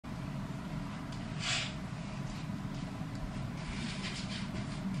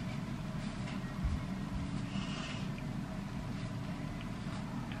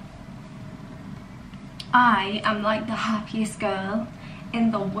I am like the happiest girl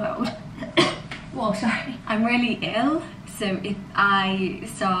in the world. Whoa, sorry. I'm really ill, so if I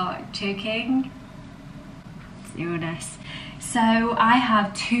start choking, serious. So I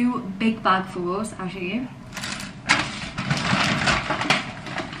have 2 big bagfuls. I'll show you.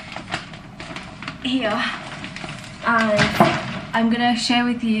 Here. And I'm gonna share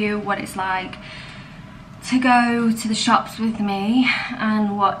with you what it's like to go to the shops with me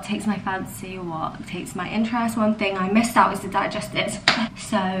and what takes my fancy, what takes my interest. One thing I missed out is the digestives,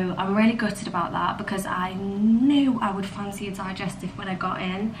 so I'm really gutted about that because I knew I would fancy a digestive when I got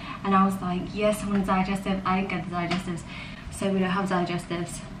in, and I was like, yes, I want a digestive. I didn't get the digestives, so we don't have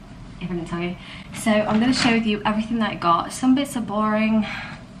digestives, if I didn't tell you. So I'm going to share with you everything that I got. Some bits are boring,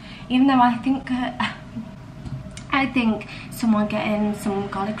 even though I think someone getting some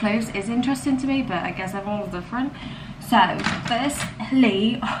garlic cloves is interesting to me, but I guess everyone's different. So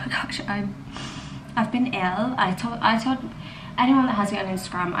firstly, oh gosh, I've been ill. I told anyone that has me on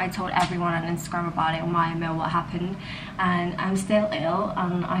Instagram, I told everyone on Instagram about it on my email what happened, and I'm still ill,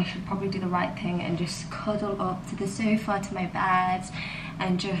 and I should probably do the right thing and just cuddle up to the sofa, to my bed,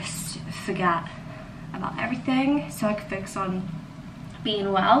 and just forget about everything so I can focus on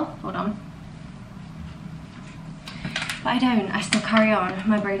being well. Hold on. But I don't, I still carry on.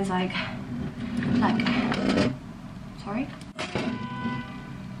 My brain's like, sorry?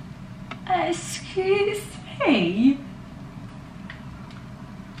 Excuse me?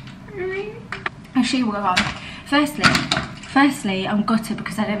 I'll show you what I got. Firstly, I'm gutted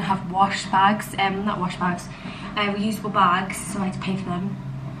because I didn't have wash bags, not wash bags, reusable bags, so I had to pay for them.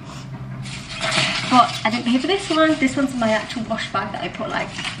 But I didn't pay for this one. This one's my actual wash bag that I put like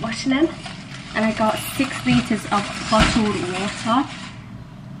washing in. And I got 6 litres of bottled water.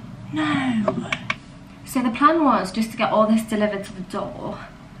 No. So the plan was just to get all this delivered to the door.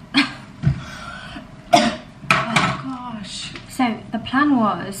 Oh gosh. So the plan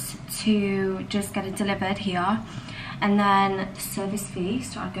was to just get it delivered here, and then the service fee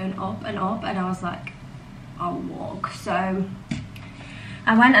started going up, and I was like, I'll walk. So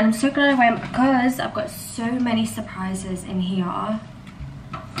I went, and I'm so glad I went because I've got so many surprises in here.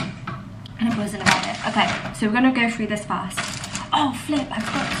 And I'm buzzing about it. Okay, so we're gonna go through this fast. Oh flip, I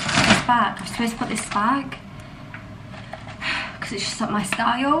forgot to put this back. I'm supposed to put this back because it's just not my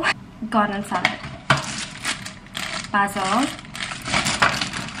style. Garden salad. Basil.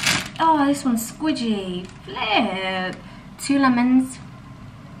 Oh, this one's squidgy. Flip. 2 lemons.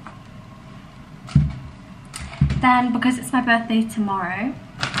 Then, because it's my birthday tomorrow,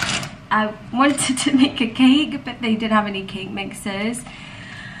 I wanted to make a cake, but they didn't have any cake mixers.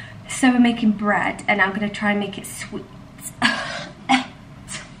 So we're making bread, and I'm going to try and make it sweet.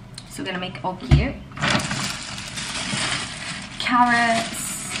 So we're going to make it all cute.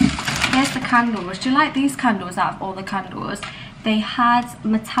 Carrots. Here's the candles. Do you like these candles out of all the candles? They had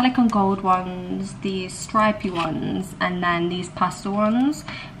metallic and gold ones, these stripy ones, and then these pastel ones.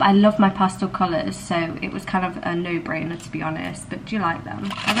 But I love my pastel colours, so it was kind of a no-brainer, to be honest. But do you like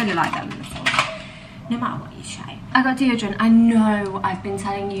them? I really like them in this one. No matter what you say. I got deodorant. I know I've been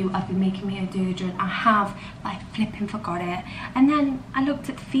telling you I've been making me a deodorant. I have, but I flipping forgot it. And then I looked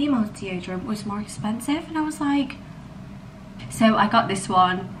at the female deodorant, was more expensive, and I was like, so I got this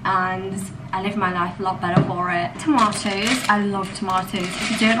one, and I live my life a lot better for it. Tomatoes. I love tomatoes.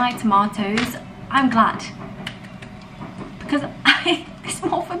 If you don't like tomatoes, I'm glad, because it's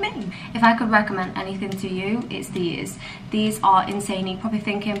more for me. If I could recommend anything to you, it's these. These are insane. You're probably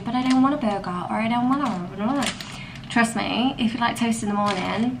thinking, but I don't want a burger, or I don't want a... Trust me, if you like toast in the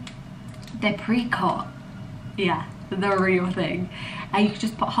morning, they're pre-cut. Yeah, they're a real thing. And you can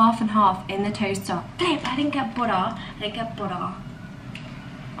just put half and half in the toaster. Flip, I didn't get butter.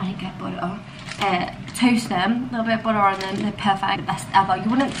 Toast them, a little bit of butter on them, they're perfect, the best ever. You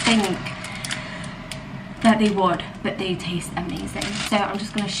wouldn't think that they would, but they taste amazing. So I'm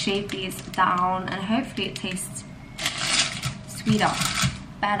just gonna shape these down, and hopefully it tastes sweeter,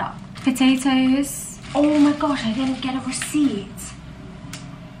 better. Potatoes. Oh my gosh, I didn't get a receipt.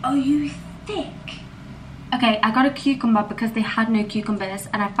 Oh, you thick. Okay, I got a cucumber because they had no cucumbers,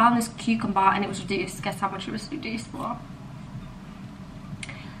 and I found this cucumber and it was reduced. Guess how much it was reduced for?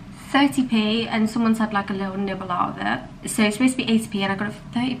 30p, and someone's had like a little nibble out of it. So it's supposed to be 80p, and I got it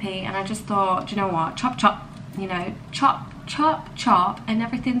for 30p, and I just thought, do you know what? Chop, chop, you know, chop, chop, chop, and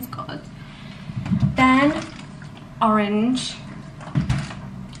everything's good. Then, orange.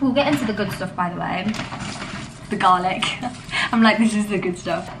 We'll get into the good stuff, by the way. The garlic. I'm like, this is the good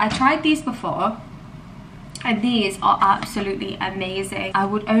stuff. I tried these before, and these are absolutely amazing. I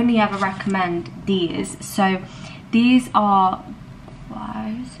would only ever recommend these. So these are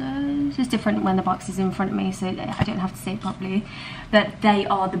It's just different when the box is in front of me, so I don't have to say it properly. But they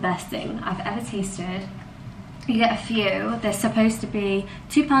are the best thing I've ever tasted. You get a few. They're supposed to be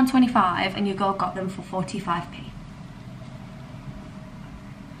 £2.25 and you got them for 45p.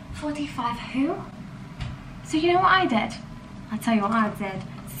 45 who? So you know what I did? I'll tell you what I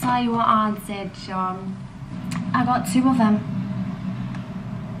did. John. I got 2 of them.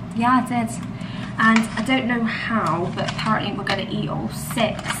 Yeah, I did. And I don't know how, but apparently we're going to eat all 6.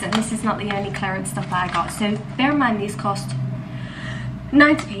 And this is not the only clearance stuff that I got. So bear in mind these cost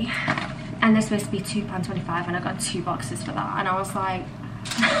 90p. And they're supposed to be £2.25, and I got 2 boxes for that. And I was like,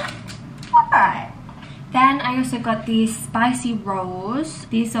 alright. Then I also got these spicy rolls.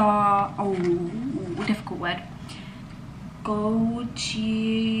 These are, oh, difficult word. Gochujang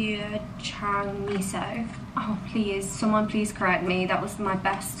miso. Oh, please, someone please correct me. That was my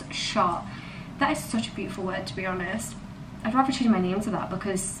best shot. That is such a beautiful word, to be honest. I'd rather change my name to that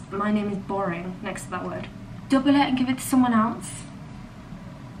because my name is boring next to that word. Double it and give it to someone else.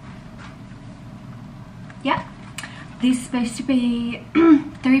 Yeah. These are supposed to be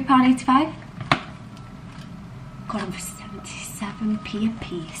 £3.85. Got them for 77p a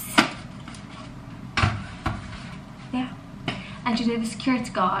piece. Yeah. And you know, the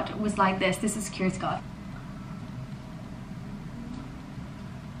security guard was like this. This is security guard.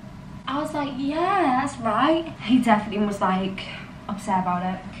 I was like, yeah, that's right. He definitely was like upset about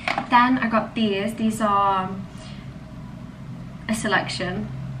it. Then I got these. These are a selection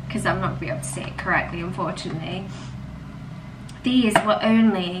because I'm not going to be able to say it correctly, unfortunately. These were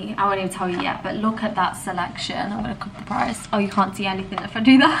only, I won't even tell you yet, but look at that selection. I'm going to cut the price. Oh, you can't see anything if I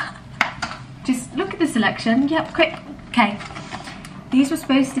do that. Just look at the selection. Yep, quick. Okay. These were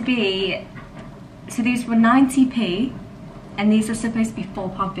supposed to be, so these were 90p. And these are supposed to be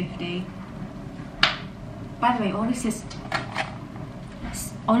 £4.50. By the way, all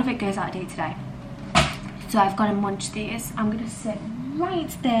of it goes out of date today. So I've got to munch these. I'm going to sit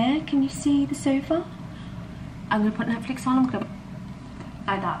right there. Can you see the sofa? I'm going to put Netflix on. I'm going to,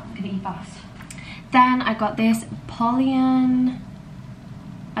 like that. I'm going to eat fast. Then I got this Polian,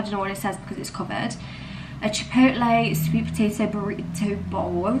 I don't know what it says because it's covered. A Chipotle sweet potato burrito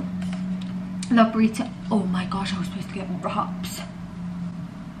bowl. Love burrito. Oh my gosh, I was supposed to get wraps.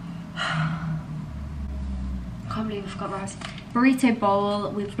 Can't believe I forgot rice. Burrito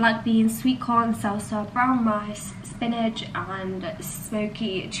bowl with black beans, sweet corn, salsa, brown rice, spinach, and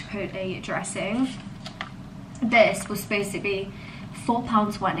smoky chipotle dressing. This was supposed to be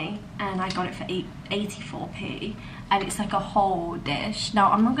 £4.20 and I got it for 84p, and it's like a whole dish.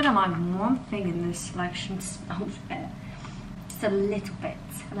 Now I'm not gonna lie, one thing in this selection smells a bit, just a little bit,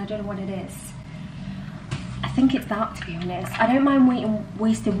 and I don't know what it is. I think it's that, to be honest. I don't mind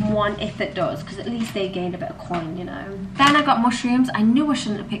wasting one if it does, because at least they gained a bit of coin, you know. Then I got mushrooms. I knew I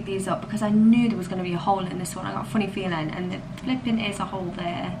shouldn't have picked these up because I knew there was going to be a hole in this one. I got a funny feeling, and the flipping is a hole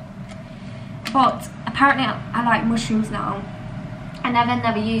there. But apparently I like mushrooms now. I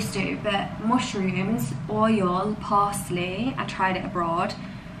never used to, but mushrooms, oil, parsley, I tried it abroad.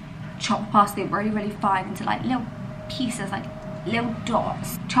 Chop parsley really fine into like little pieces, like little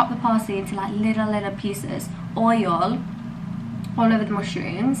dots. Chop the parsley into like little pieces. Oil all over the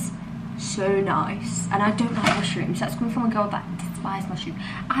mushrooms. So nice. And I don't like mushrooms. That's coming from a girl that despises mushrooms.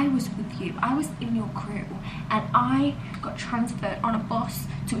 I was with you. I was in your crew, and I got transferred on a bus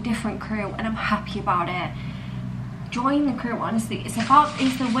to a different crew, and I'm happy about it. Join the crew, honestly. It's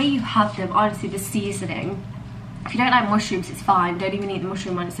the way you have them, honestly, the seasoning. If you don't like mushrooms, it's fine. Don't even eat the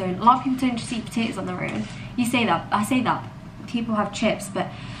mushroom on its own. A lot of people don't just eat potatoes on their own. You say that. I say that. People have chips, but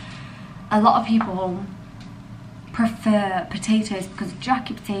a lot of people prefer potatoes because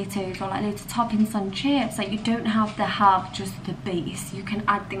jacket potatoes or like little toppings on chips. Like, you don't have to have just the base. You can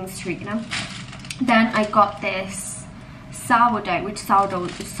add things to it, you know. Then I got this sourdough, which sourdough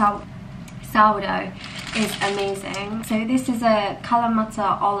is amazing. So this is a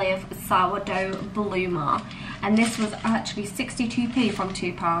Kalamata olive sourdough bloomer, and this was actually 62p from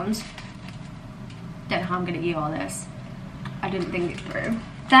 £2. Don't know how I'm gonna eat all this. I didn't think it through.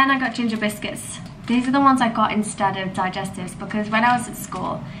 Then I got ginger biscuits. These are the ones I got instead of digestives, because when I was at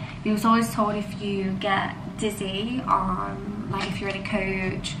school, we was always told if you get dizzy on, like if you're in a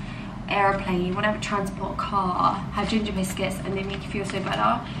coach, airplane, whatever transport, car, have ginger biscuits and they make you feel so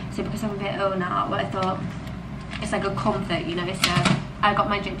better. So because I'm a bit ill now, well, I thought it's like a comfort, you know, so I got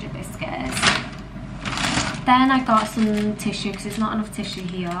my ginger biscuits. Then I got some tissue because there's not enough tissue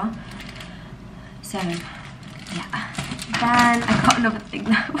here. So yeah. Then I got another thing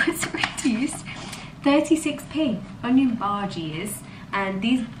that was reduced, 36p on new barges, and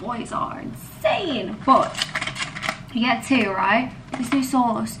these boys are insane. But You get 2, right? There's no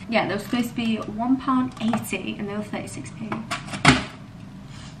sauce. Yeah, they were supposed to be £1.80 and they were 36p.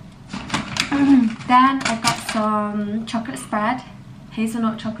 Then I've got some chocolate spread,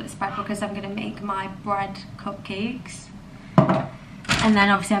 hazelnut chocolate spread, because I'm going to make my bread cupcakes. And then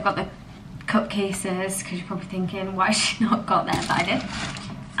obviously I've got the cup cases, because you're probably thinking, why has she not got that? But I did.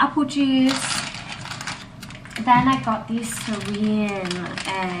 Apple juice. Then I got these Serene,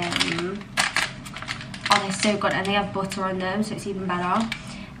 oh, they're so good, and they have butter on them, so it's even better.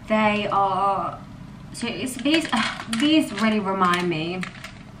 They are, so it's these really remind me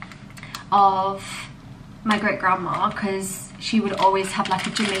of my great grandma, because she would always have like a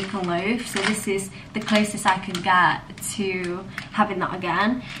Jamaican loaf, so this is the closest I can get to having that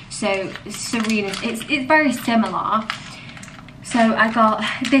again. So Serene, it's very similar. So I got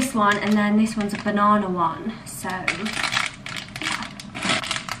this one, and then this one's a banana one. So yeah.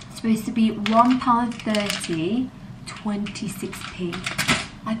 It's supposed to be £1.30, 26p.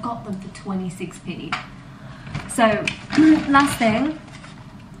 I got them for 26p. So last thing,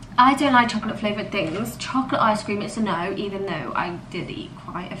 I don't like chocolate flavoured things. Chocolate ice cream, it's a no, even though I did eat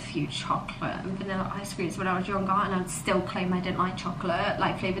quite a few chocolate and vanilla ice creams when I was younger, and I'd still claim I didn't like chocolate,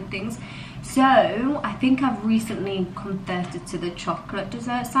 like flavoured things. So I think I've recently converted to the chocolate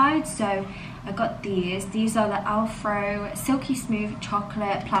dessert side. So I got these. These are the Alfro Silky Smooth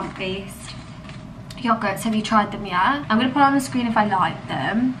Chocolate Plant-Based Yogurts. Have you tried them yet? I'm going to put on the screen if I like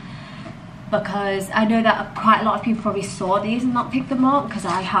them, because I know that quite a lot of people probably saw these and not picked them up, because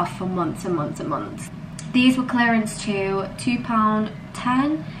I have for months and months and months. These were clearance to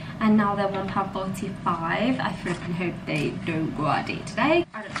 £2.10 and now they're £1.45. I flipping hope they don't go out of date today.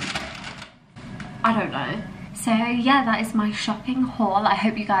 I don't know. So yeah, that is my shopping haul. I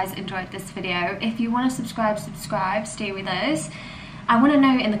hope you guys enjoyed this video. If you want to subscribe, stay with us. I want to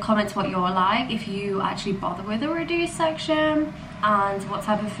know in the comments what you're like, if you actually bother with the reduce section, and what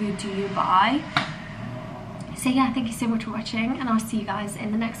type of food do you buy. So yeah, thank you so much for watching, and I'll see you guys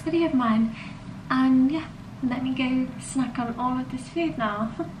in the next video of mine. And yeah, let me go snack on all of this food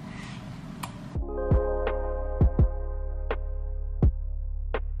now.